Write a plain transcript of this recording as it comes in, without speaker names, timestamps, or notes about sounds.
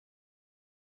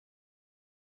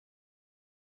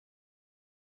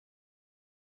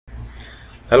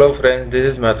Hello friends, this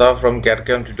is Mehta from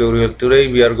CAD/CAM tutorial.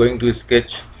 Today we are going to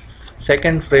sketch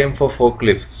second frame for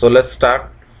forklift. So let's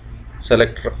start.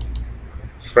 Select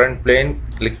front plane,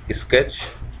 click sketch,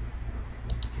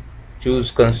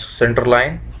 choose center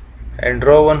line and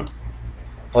draw one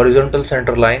horizontal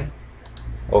center line.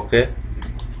 Okay.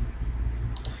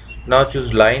 Now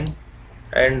choose line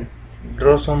and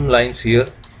draw some lines here.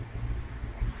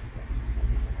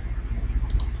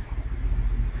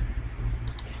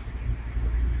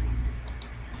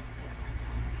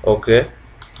 Okay.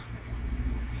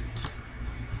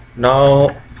 Now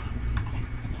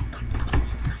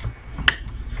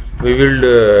we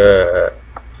will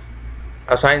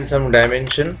assign some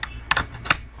dimension.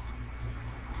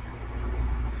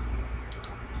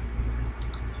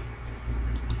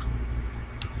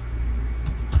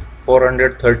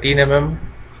 (413 mm).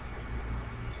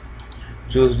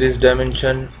 Choose this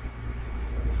dimension.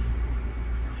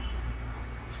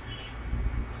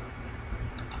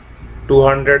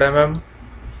 200 mm.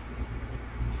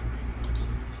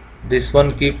 This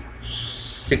one keep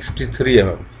 63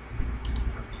 mm.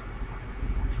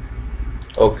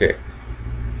 Okay.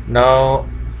 Now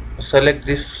select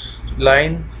this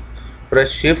line, press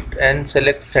shift and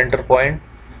select center point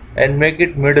and make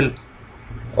it middle.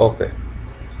 Okay.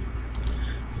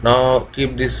 Now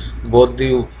keep this both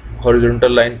the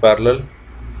horizontal line parallel.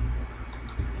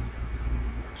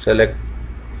 Select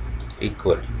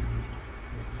equal.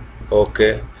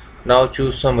 Okay. Now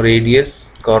choose some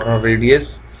radius, corner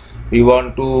radius. We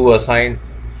want to assign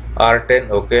R10.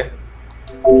 Okay.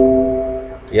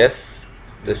 Yes.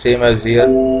 The same as here.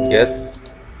 Yes.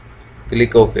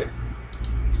 Click OK.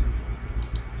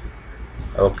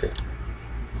 Okay.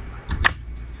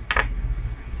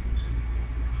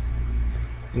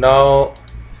 Now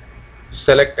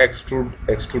select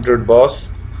extruded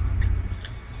boss.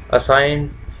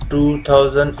 Assign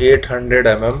 2800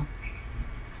 mm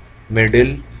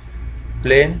middle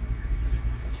plane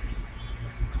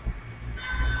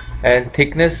and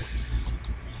thickness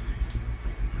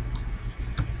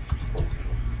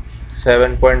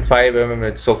 7.5 mm.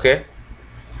 It's okay.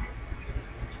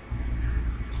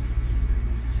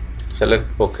 Select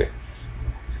OK.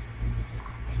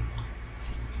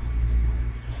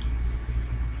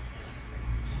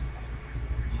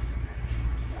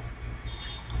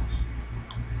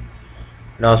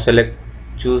 Now select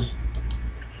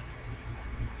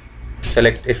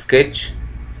sketch,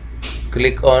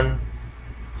 click on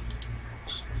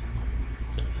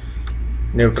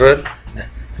neutral,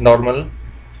 normal.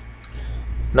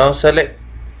 Now select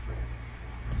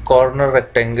corner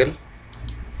rectangle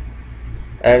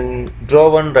and draw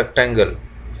one rectangle.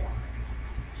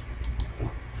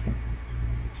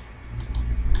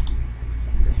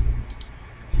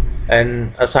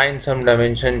 And assign some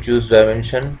dimension. Choose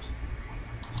dimension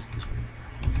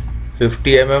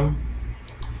 50 mm.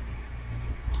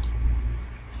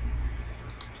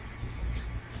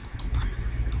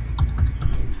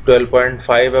 (12.5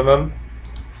 mm).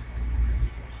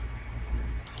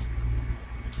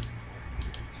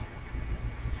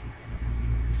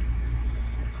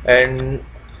 And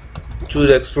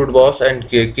choose extrude boss and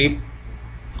keep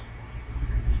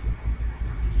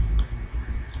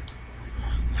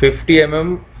 50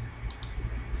 mm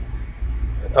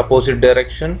opposite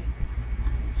direction.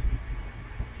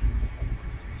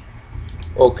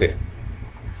 Okay.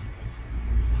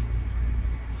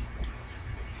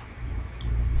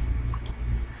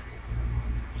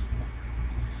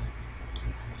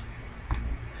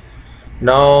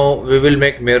 Now we will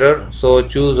make mirror. So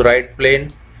choose right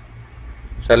plane,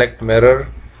 select mirror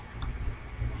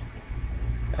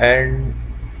and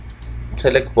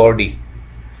select body,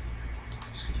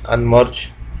 unmerge.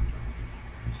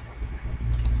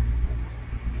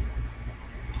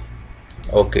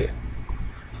 Okay.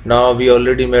 Now we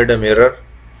already made a mirror.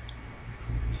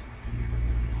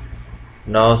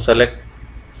 Now select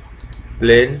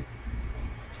plane,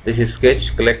 this is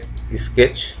sketch, click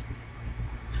sketch,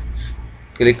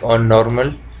 click on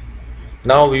normal.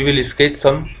 Now we will sketch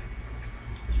some.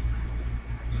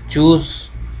 Choose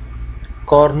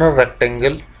corner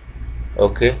rectangle.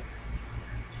 Okay.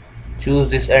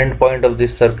 Choose this end point of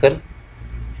this circle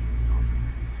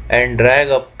and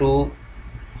drag up to.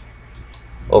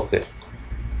 Okay.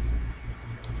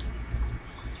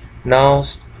 Now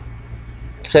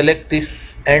select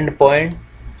this end point,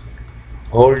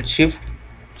 hold shift,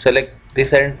 select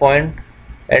this end point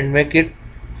and make it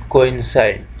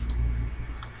coincide.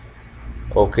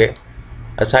 Okay.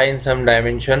 Assign some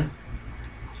dimension,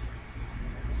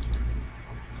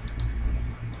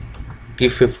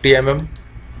 keep 50 mm.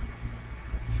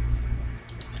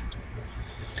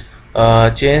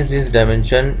 Change this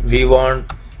dimension. We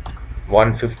want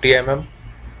 150 mm.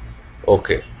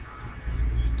 Okay.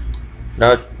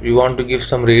 Now you want to give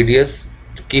some radius,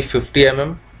 to keep 50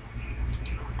 mm.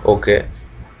 Okay.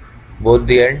 Both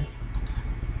the end.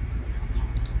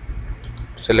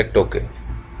 Select OK.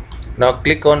 Now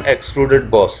click on extruded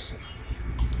boss.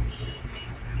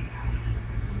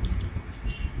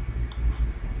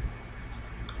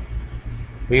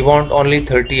 We want only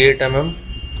 38 mm.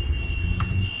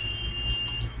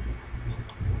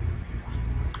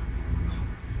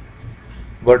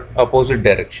 But opposite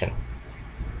direction.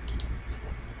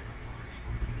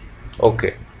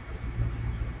 Okay.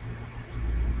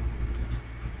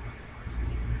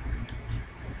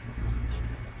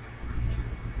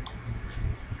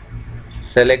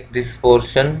 Select this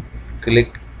portion,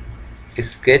 click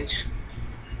sketch,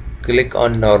 click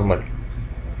on normal.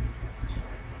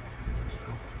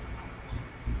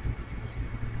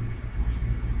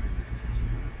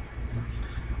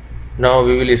 Now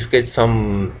we will sketch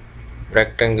some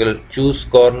rectangle. Choose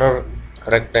corner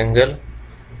rectangle,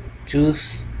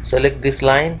 select this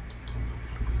line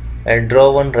and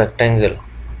draw one rectangle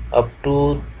up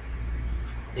to,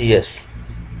 yes,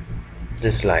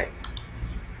 this line.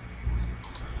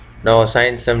 Now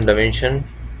assign some dimension,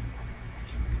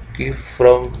 keep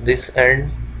from this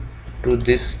end to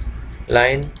this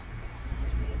line,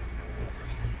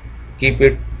 keep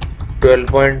it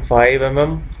 12.5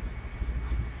 mm.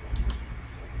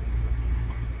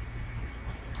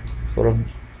 From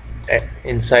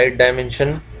inside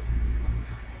dimension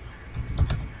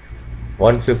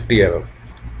 150 mm.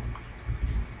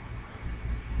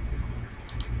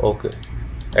 Okay.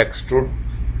 Extrude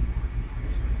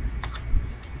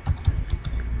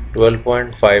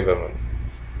 12.5 mm.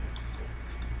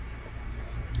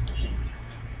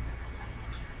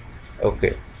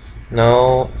 Okay.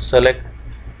 Now select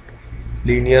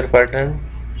linear pattern,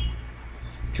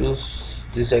 choose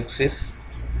this axis,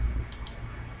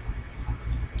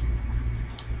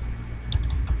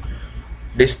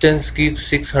 distance keep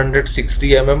 660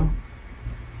 mm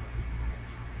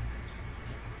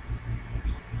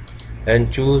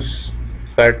and choose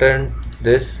pattern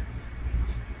this,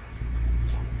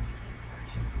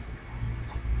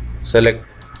 select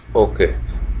OK.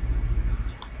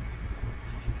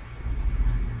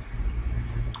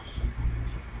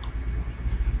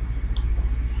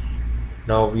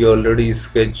 Now we already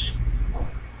sketched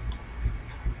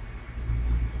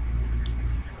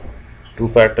two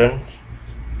patterns.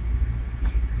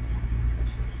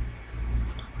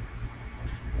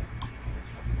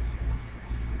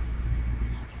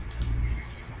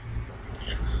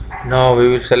 Now we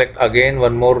will select again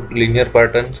one more linear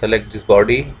pattern. Select this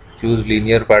body, choose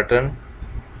linear pattern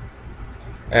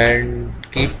and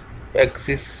keep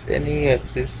axis, any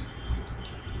axis.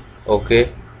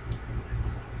 Okay.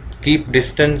 Keep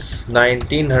distance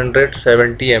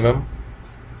 1970 mm.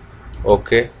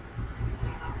 Okay.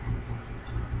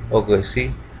 Okay,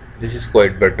 see, this is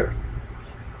quite better.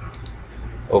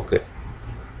 Okay.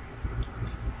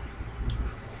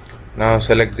 Now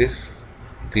select this,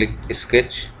 click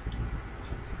sketch.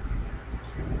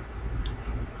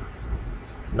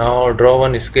 Now draw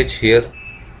one sketch here.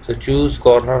 So choose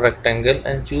corner rectangle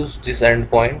and choose this end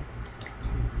point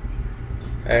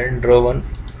and draw one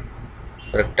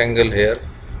rectangle here.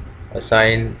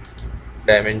 Assign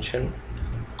dimension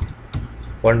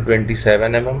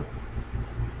 127 mm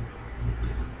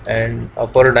and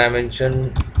upper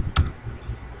dimension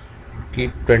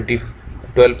keep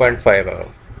 12.5 mm.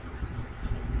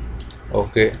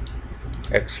 Okay.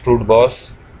 Extrude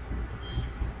boss,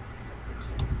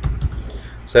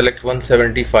 select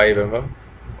 175 mm.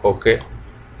 Okay.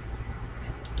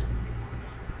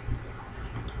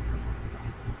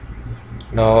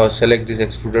 Now select this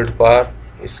extruded part,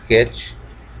 sketch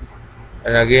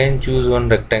and again choose one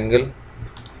rectangle,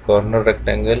 corner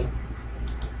rectangle.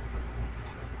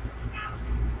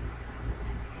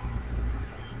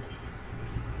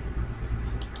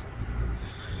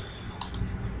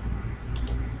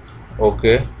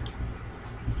 Okay.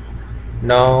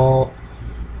 Now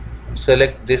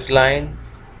select this line,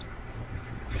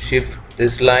 shift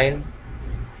this line,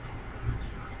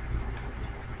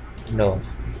 no,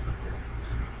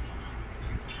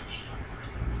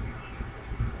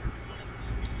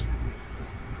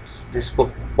 this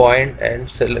point and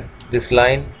select this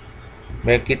line,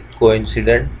 make it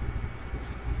coincident.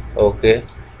 Okay.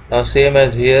 Now same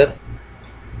as here,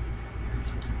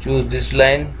 choose this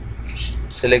line,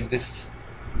 select this,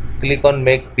 click on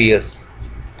make pierce.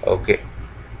 Okay.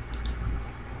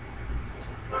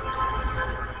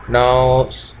 Now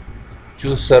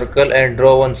choose circle and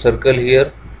draw one circle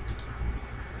here.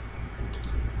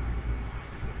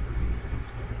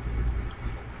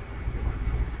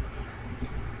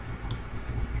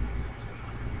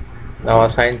 Now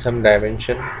assign some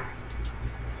dimension.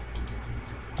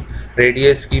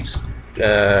 Radius keeps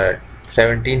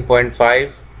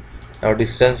 17.5. Now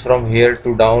distance from here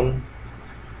to down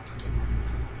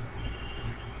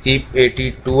keep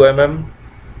 82 mm,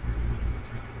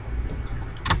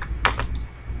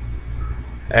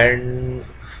 and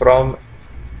from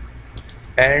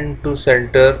end to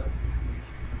center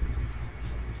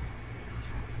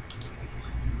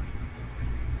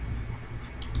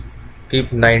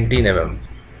keep 19 mm.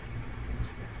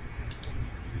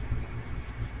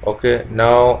 Okay,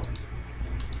 now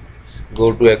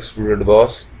go to extruded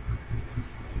boss.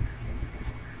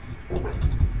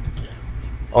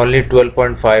 Only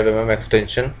 12.5 mm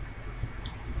extension.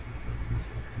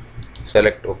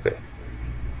 Select OK.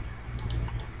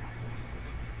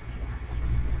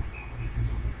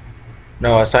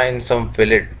 Now assign some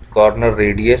fillet corner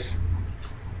radius.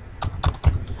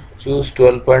 Choose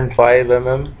 12.5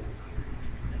 mm.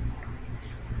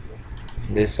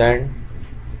 This end.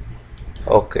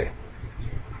 OK.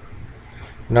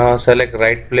 Now select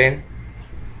right plane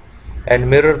and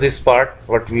mirror this part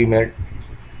what we made.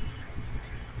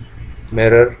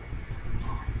 Mirror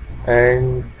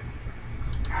and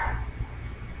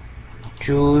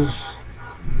choose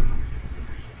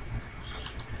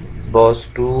boss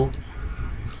 2,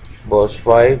 boss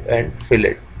 5 and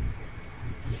fillet.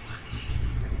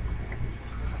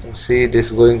 See, this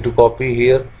is going to copy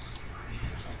here.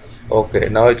 Okay,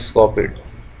 now it's copied.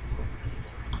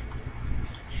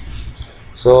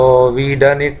 So we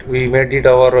done it. We made it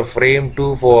our frame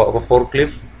 2 for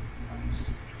forklift.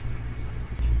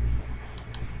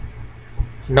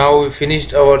 Now we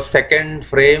finished our second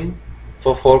frame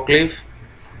for forklift.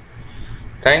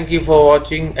 Thank you for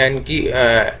watching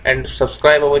and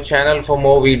subscribe our channel for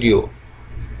more video.